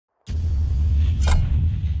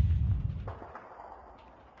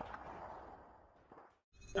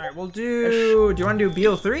All right, we'll do. Do you want to do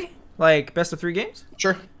BO3? Like best of 3 games?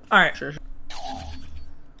 Sure. All right. Sure.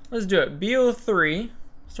 Let's do it. BO3.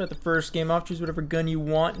 Start the first game off. Choose whatever gun you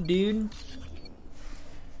want, dude.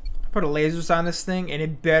 Put a laser sight on this thing, and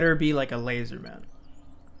it better be like a laser, man.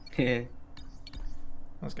 Yeah.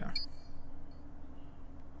 Let's go.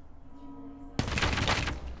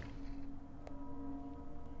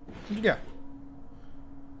 Where'd you go?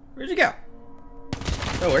 Where'd you go?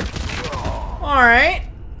 Nowhere. Alright.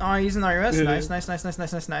 Oh, using RUS. Nice, nice, nice, nice,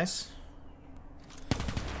 nice, nice, nice.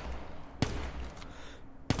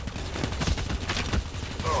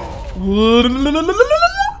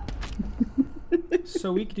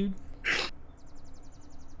 So weak, dude.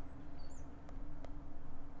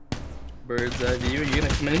 Bird's eye view. Are you gonna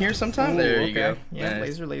come in here sometime? Ooh, there you go. Yeah,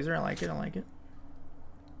 Nice. laser. I like it. I like it.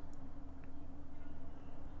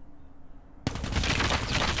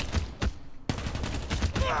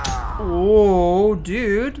 Oh,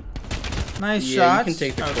 dude. Nice shots. You can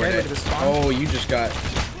take the okay, coordinate. look at the spawn. Oh, you just got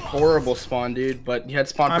horrible spawn, dude. But you had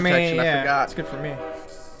spawn protection. I forgot. It's good for me.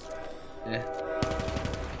 Yeah.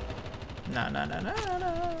 Nah.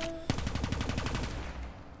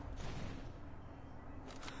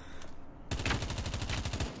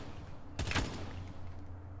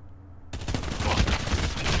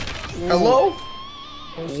 Hello?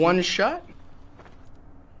 One shot?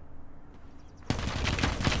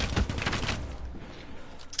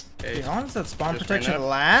 Okay. How long does that spawn Just protection ran up.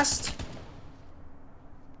 last?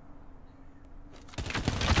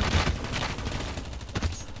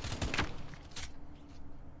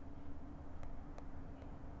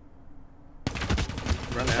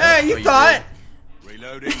 Run out. Hey, you Oh, thought?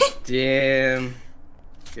 Reloading. did. Damn.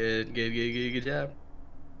 Good job.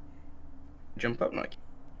 Jump up, Nike.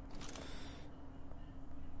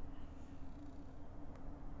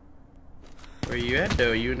 Where you at,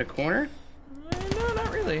 though? Are you in the corner? No,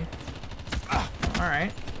 not really.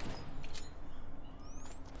 Alright.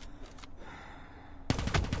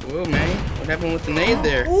 Whoa, man. What happened with the nade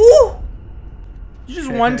there? Ooh! You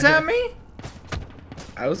just one-tap me?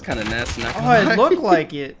 I was kind of nasty. Not Oh, gonna lie. it looked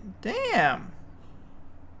like it. Damn.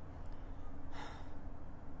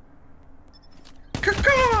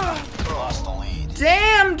 Lost the lead.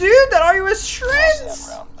 Damn, dude, that RUS shreds!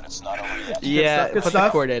 Round, but it's not over yet. Yeah, Good put stuff.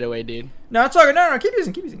 the coordinate away, dude. No, it's all good. No, keep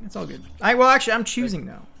using. It's all good. Well, actually, I'm choosing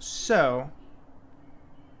now. So,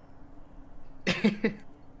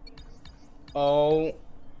 Oh,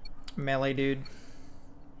 melee, dude.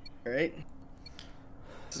 alright.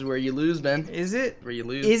 This is where you lose, Ben. Is it? Where you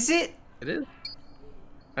lose. Is it? It is.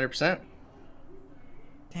 100%.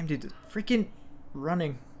 Damn, dude, the freaking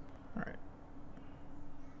running. All right.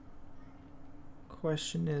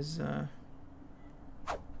 Question is,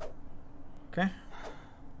 okay.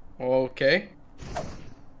 Okay.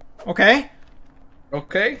 Okay.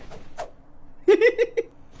 Okay.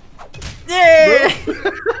 Yeah.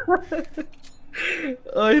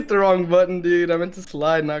 Oh, I hit the wrong button, dude. I meant to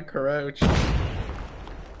slide, not crouch.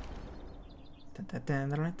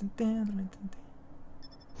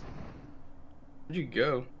 Where'd you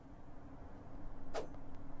go?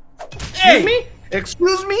 Hey!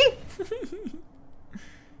 Excuse me? Excuse me?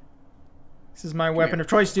 This is my weapon of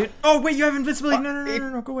choice, dude. Oh wait, you have invincibility.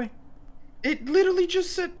 No, go away. It literally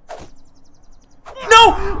just said.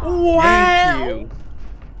 No! Wow!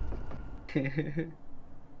 Thank you.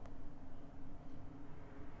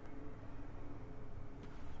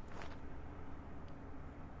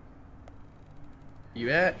 You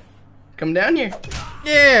at? Come down here.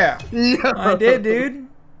 Yeah. No. I did, dude.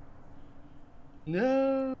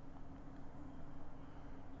 No.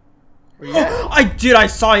 Where you at? I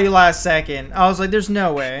saw you last second. I was like, there's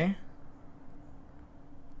no way.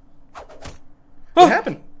 What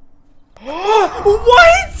happened? What?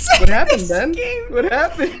 What happened, This Ben? game What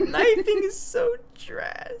happened? knifing is so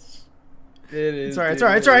trash. It is. It's alright, it's dude,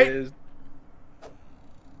 alright, it's alright. it is.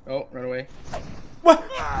 Oh, run away. What?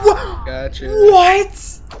 Gotcha.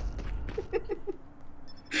 What?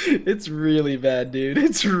 It's really bad, dude.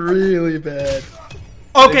 It's really bad.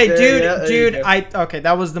 Okay, Right there, dude, yeah, there you dude, go. okay,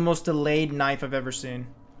 that was the most delayed knife I've ever seen.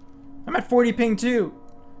 I'm at 40 ping too.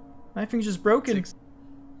 Knifing's just broken.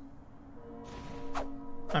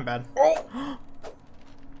 I'm bad. Oh.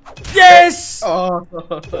 Yes! Oh.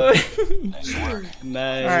 Nice work.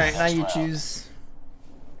 Nice. Alright, now you choose.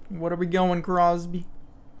 What are we going, Crosby?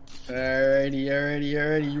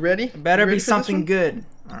 Alrighty. You ready? Better You be ready for this something one? good.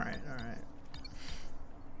 Alright.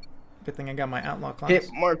 Good thing I got my outlaw class.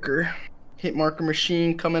 Hit marker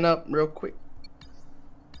machine coming up real quick.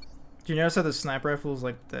 Do you notice how the sniper rifle is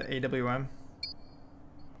like the AWM?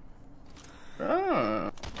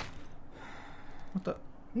 Ah, What the?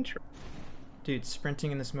 interesting. Dude,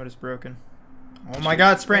 sprinting in this mode is broken. Oh my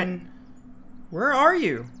god, sprint! Where are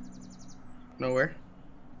you? Nowhere.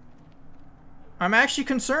 I'm actually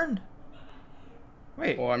concerned.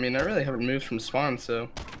 Wait. Well, I mean, I really haven't moved from spawn, so.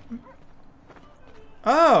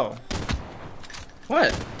 Oh.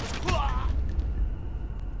 What?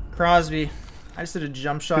 Crosby. I just did a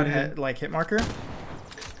jump shot hit marker.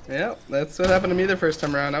 Yeah, that's what happened to me the first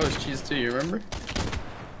time around. I was cheesed too, you remember?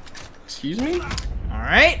 Excuse me?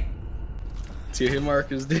 Alright. 2 hit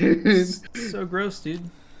markers, dude. So gross, dude.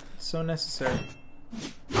 So necessary.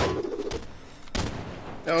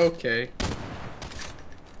 Okay.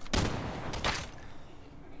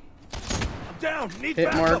 I'm down. Need Hit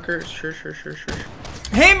backup. markers. Sure.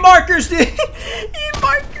 Hey, markers, dude! Hey,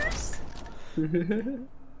 markers!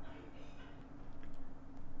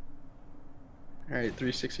 Alright,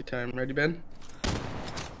 360 time. Ready, Ben?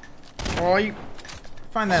 Oh, you. I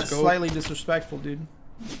find that Let's go. slightly disrespectful, dude.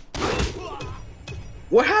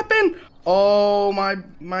 What happened? Oh,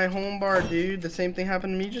 my home bar, dude. The same thing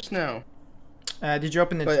happened to me just now. Did you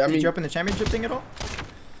open the Did you open the championship thing at all?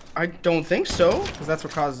 I don't think so. Because that's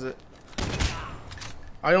what causes it.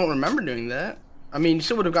 I don't remember doing that. I mean, you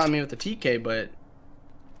still would have gotten me with the TK, but.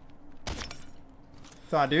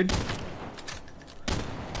 Thought, dude.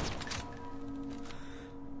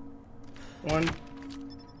 One.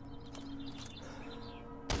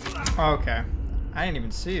 Okay. I didn't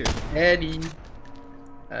even see you. Eddie.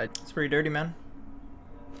 It's pretty dirty, man.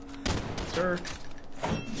 Sir.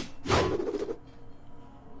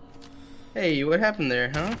 Hey, what happened there,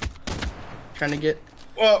 huh? Trying to get.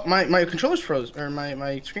 Well, my controllers froze, or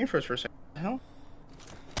my screen froze for a second. What the hell?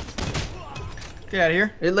 Get out of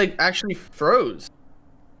here. It like actually froze.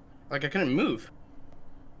 Like I couldn't move.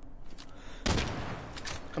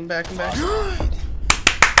 Come back.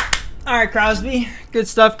 Alright, Crosby. Good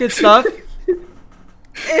stuff, good stuff.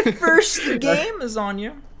 If first the game is on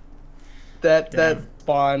you. That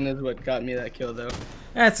spawn is what got me that kill though.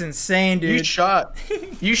 That's insane, dude.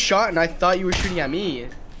 You shot and I thought you were shooting at me.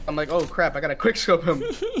 I'm like, oh crap, I gotta quick scope him.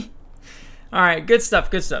 Alright, good stuff,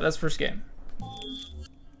 good stuff. That's first game.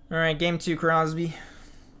 Alright, game 2, Crosby.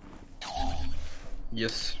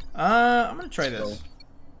 Yes. I'm gonna try Let's this. go.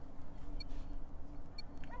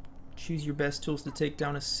 Choose your best tools to take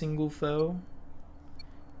down a single foe.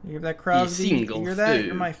 You hear that, Crosby? single You hear that? foe.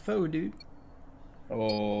 You're my foe, dude.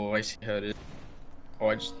 Oh, I see how it is. Oh,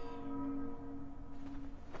 I just.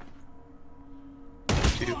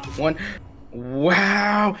 2, 1.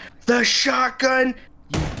 Wow, the shotgun.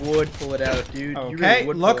 You would pull it out, dude. You Okay, really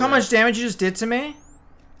would look pull how it much out. damage you just did to me.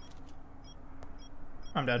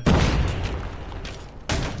 I'm dead.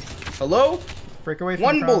 Hello? Freak away from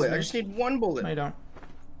One bullet. Crosby. I just need 1 bullet. No, you don't.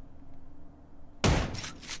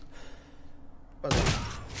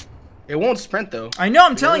 It won't sprint though. I know,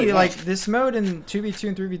 I'm telling really you, like, won't. this mode in 2v2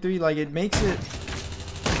 and 3v3, like, it makes it...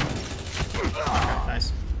 Okay,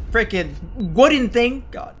 nice. Frickin' wooden thing!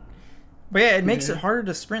 God. But yeah, it makes it harder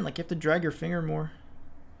to sprint, like, you have to drag your finger more.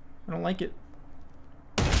 I don't like it.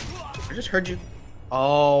 I just heard you.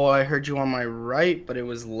 Oh, I heard you on my right, but it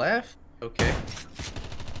was left? Okay.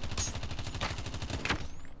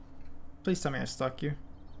 Please tell me I stuck you.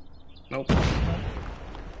 Nope.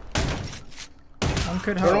 One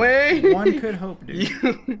could Run hope. away! One could hope, dude. You-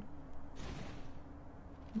 I'm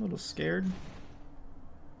a little scared.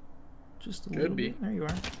 Just a Could little be. bit. There you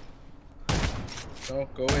are. Oh,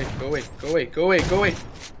 go away, go away, go away, go away, go away.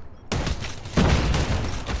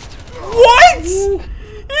 What? In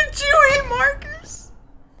 2 hit markers?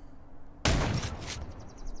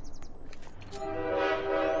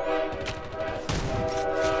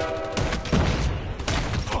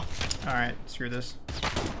 Alright, screw this.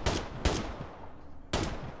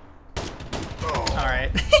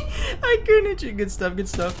 Alright. I couldn't hit you. Good stuff, good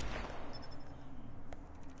stuff.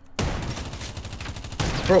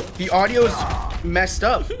 Bro, the audio's messed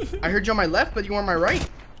up. I heard you on my left, but you were on my right.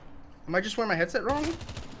 Am I just wearing my headset wrong?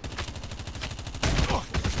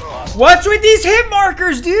 What's with these hit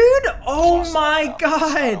markers, dude? Oh my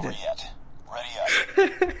god. Ready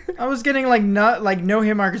up. I was getting like no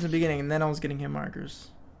hit markers in the beginning, and then I was getting hit markers.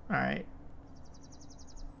 Alright.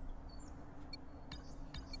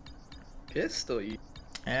 Pistol you.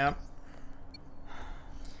 Yeah.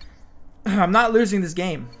 I'm not losing this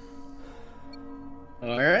game.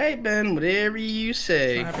 Alright, Ben, whatever you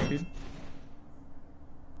say. Not happening,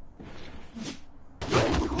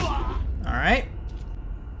 dude. Alright.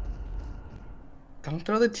 Don't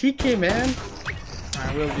throw the TK, man.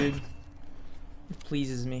 I will, dude. It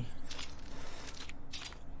pleases me.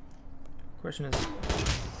 Question is...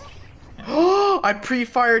 Oh, I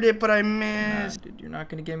pre-fired it, but I Nah, missed. dude, you're not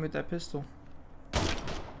gonna get me with that pistol.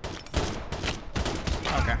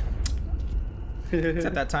 Okay. It's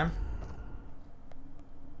at that time.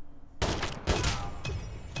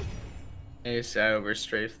 Ace, I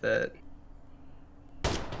overstrafed that.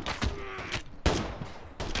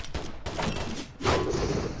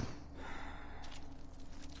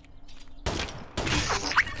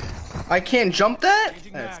 I can't jump that?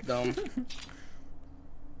 That's dumb.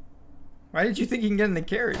 Why did you think you can get in the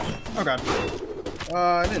carriage? Oh god.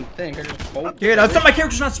 I didn't think. I just hoped. Dude, I thought my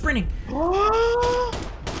character's not sprinting.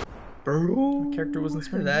 Bro. My character wasn't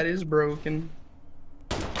sprinting. That is broken.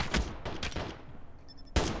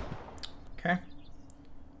 Okay.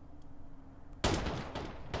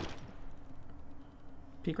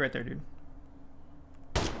 Peek right there, dude.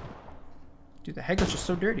 Dude, the head is just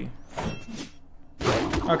so dirty.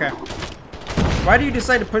 Okay. Why do you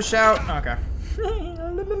decide to push out? Okay.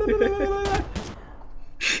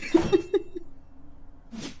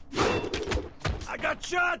 I got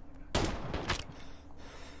shot.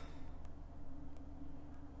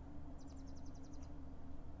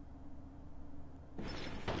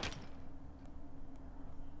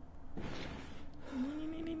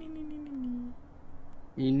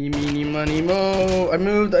 Eeny, meeny, money, mo. I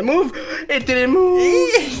moved. It didn't move.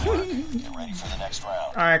 Get ready for the next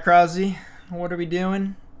round. Alright, Krause. What are we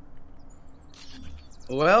doing?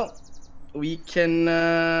 Well, we can,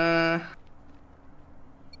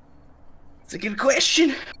 it's a good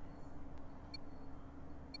question.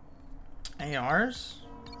 ARs?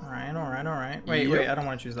 Alright, alright, alright. Wait, Yep. wait, I don't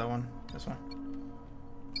want to choose that one. This one.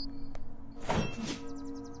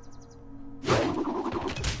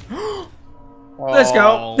 Let's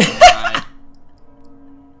go. My.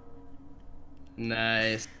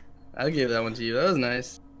 Nice. I'll give that one to you. That was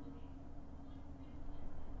nice.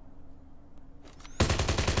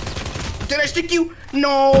 Did I stick you?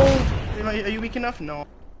 No. Are you weak enough? No.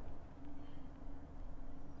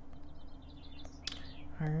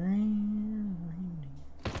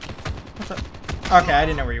 What's up? Okay, I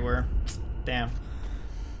didn't know where you were. Damn.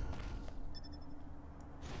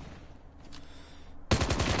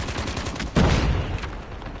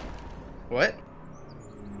 What?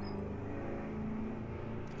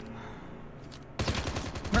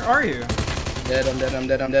 Where are you? Dead. I'm dead. I'm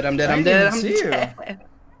dead. I'm dead. I'm dead. I I'm didn't dead. even I'm see you. dead.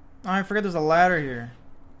 Oh, I forgot there's a ladder here.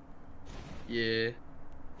 Yeah.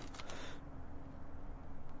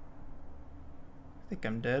 I think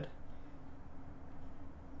I'm dead.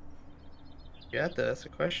 Yeah, that's the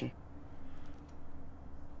question.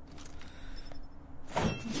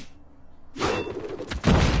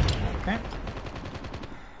 Okay.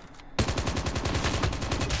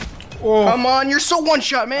 Oh. Come on, you're so one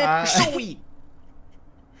shot, man. You're so weak.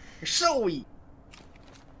 You're so weak.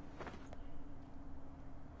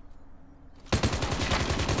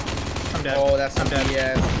 I'm dead. Oh, that's some I'm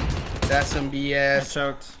dead. BS. That's some I BS.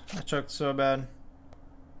 choked. I choked so bad.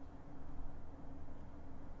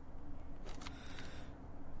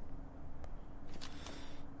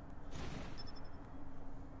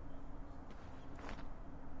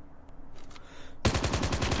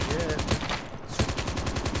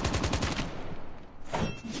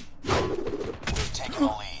 Taking the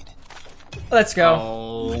lead. Let's go.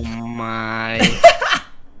 Oh my.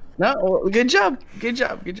 No, well, good job. Good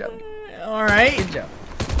job. Good job. All right. Good job.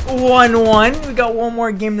 1-1. We got one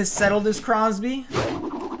more game to settle this, Crosby.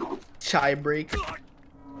 Tie break.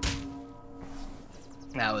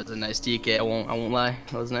 That was a nice DK. I won't lie.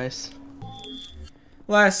 That was nice.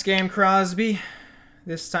 Last game, Crosby.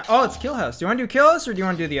 This time. Oh, it's Kill House. Do you want to do Kill House or do you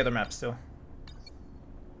want to do the other map still?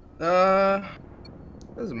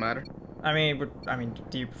 Doesn't matter. I mean,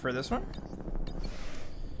 do you prefer this one?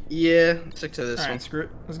 Yeah, stick to this All one. right, screw it.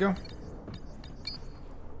 Let's go.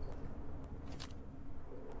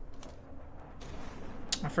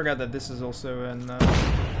 I forgot that this is also in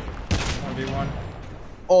 1v1.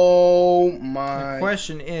 Oh The my.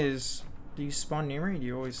 question is, do you spawn near me or do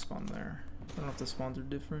you always spawn there? I don't know if the spawns are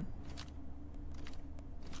different.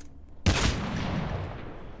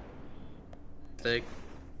 Stick.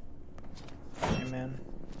 Hey man.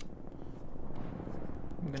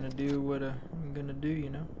 I'm gonna do what I'm gonna do, you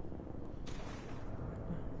know?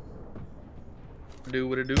 Do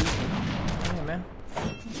what it do. Hey man.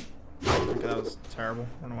 Okay, that was terrible.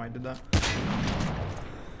 I don't know why I did that.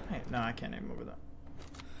 Hey, no, I can't aim over that.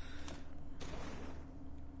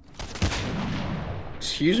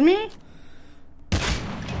 Excuse me?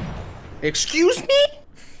 Excuse me?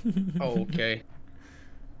 Okay.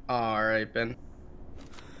 Alright, Ben.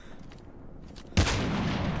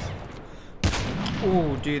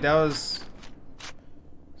 Oh, dude, that was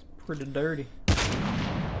pretty dirty.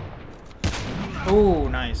 Oh,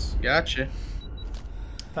 nice. Gotcha.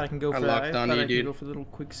 Thought I can go for I that. locked on thought you, I dude. could go for the little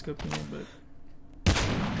quick scoping it, but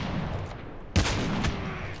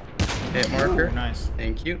Hit marker. Ooh, nice.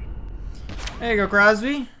 Thank you. There you go,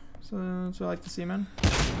 Crosby. So that's what I like to see, man.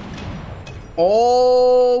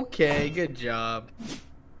 Okay, good job.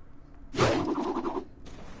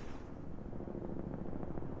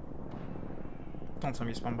 Don't tell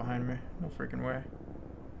me you spawn behind me. No freaking way.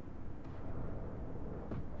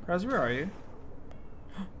 Crosby, where are you?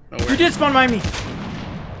 Nowhere. You did spawn behind me!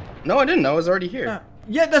 No, I didn't. I was already here.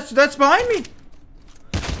 Yeah, that's behind me!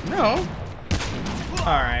 No.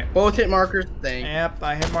 Alright. Both hit markers. Thank you. Yep,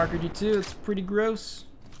 I hit markered you too. It's pretty gross.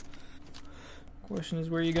 Question is,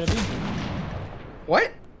 where are you gonna be?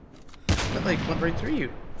 What? That like went right through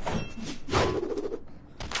you.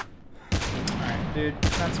 Alright, dude.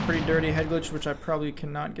 That's a pretty dirty head glitch, which I probably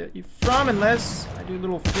cannot get you from unless I do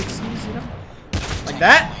little fixies, you know? Like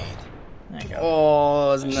that? There you go.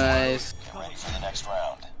 Oh, that was nice. Get ready for the next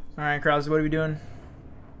round. Alright, Krause, what are we doing?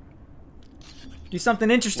 Do something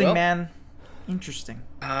interesting, Well, man. Interesting.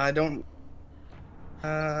 I don't.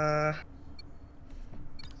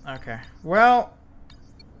 Okay. Well.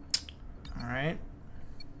 Alright.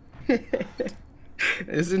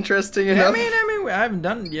 It's interesting Yeah, enough. I mean, I haven't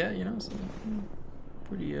done it yet, you know, so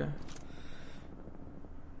pretty,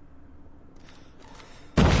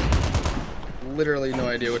 Literally no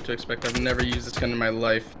idea what to expect. I've never used this gun in my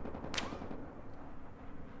life.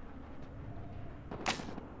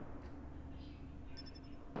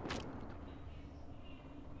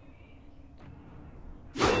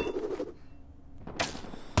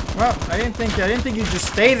 Well, I didn't think you'd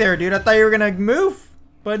just stay there, dude. I thought you were gonna move,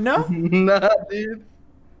 but no. Nah, dude.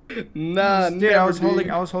 Nah, Dude, never, I was dude.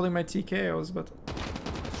 holding my TK. I was about to.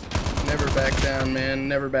 Never back down, man.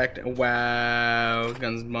 Never back down. Wow,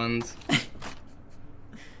 guns buns.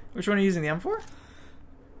 Which one are you using? The M4?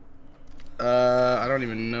 I don't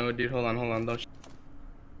even know, dude. Hold on. Don't.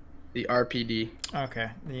 The RPD. Okay.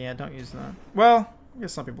 Yeah, don't use that. Well, I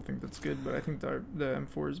guess some people think that's good, but I think the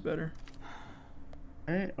M4 is better.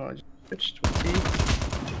 Alright, well, I just switched.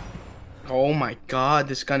 Oh my god,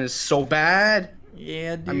 this gun is so bad.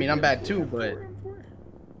 Yeah, dude. I mean, I'm M4, bad too, M4, but. M4.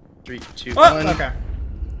 3, 2, Oh, 1. okay.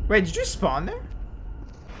 Wait, did you spawn there?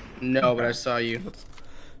 No, Okay. but I saw you.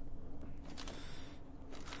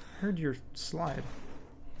 I heard your slide.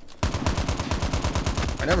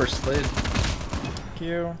 I never slid. Thank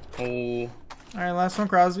you. Oh, Alright, last one,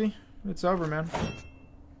 Crosby. It's over, man.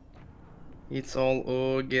 it's all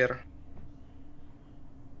over.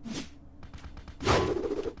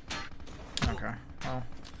 Okay. Oh.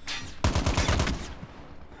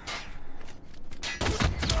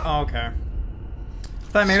 Oh, okay.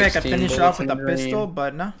 Thought maybe I could 16 finish bullets off with in a the pistol, green.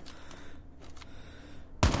 but no.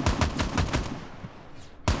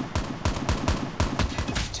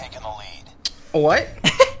 Taking the lead. What?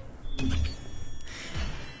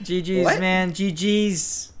 GG's, What? man.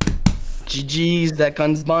 GG's. GG's, that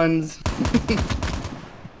gun's buns.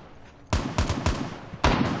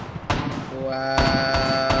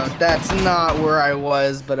 Wow, that's not where I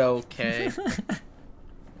was, but okay.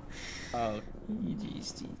 Oh,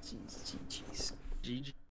 GG's, GG's, GG's. GG.